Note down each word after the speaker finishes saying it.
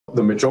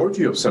the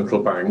majority of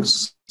central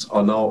banks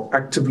are now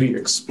actively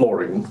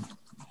exploring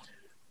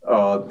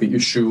the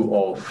issue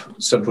of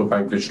central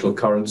bank digital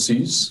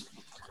currencies,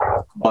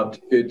 but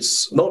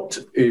it's not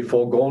a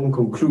foregone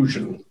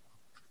conclusion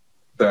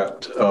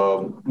that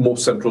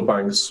most central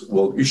banks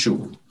will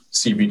issue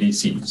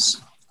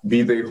CBDCs,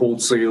 be they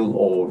wholesale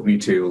or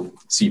retail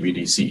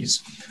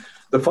CBDCs.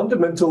 The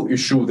fundamental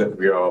issue that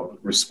we are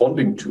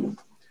responding to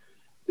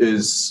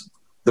is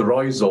the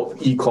rise of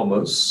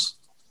e-commerce,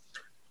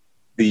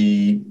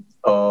 the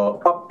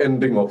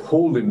upending of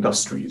whole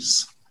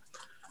industries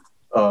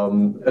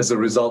as a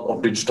result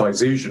of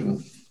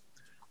digitization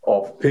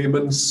of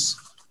payments,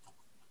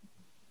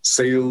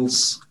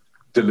 sales,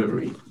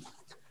 delivery.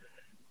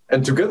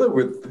 And together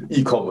with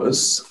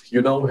e-commerce,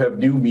 you now have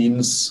new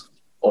means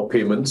of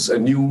payments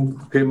and new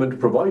payment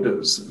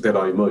providers that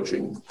are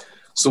emerging.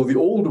 So the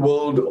old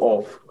world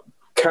of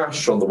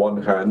cash on the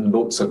one hand,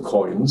 notes and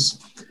coins,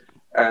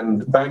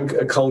 and bank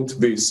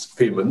account-based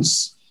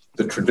payments,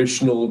 the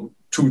traditional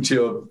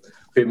two-tier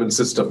payment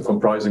system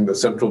comprising the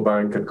central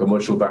bank and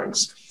commercial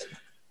banks,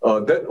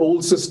 that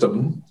old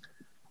system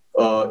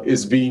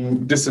is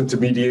being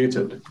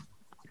disintermediated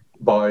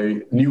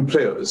by new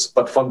players.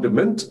 But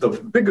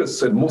the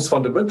biggest and most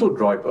fundamental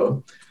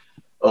driver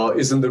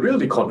is in the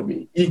real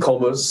economy.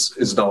 E-commerce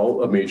is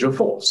now a major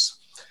force.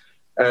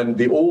 And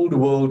the old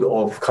world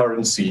of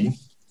currency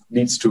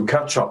needs to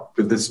catch up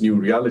with this new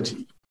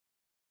reality.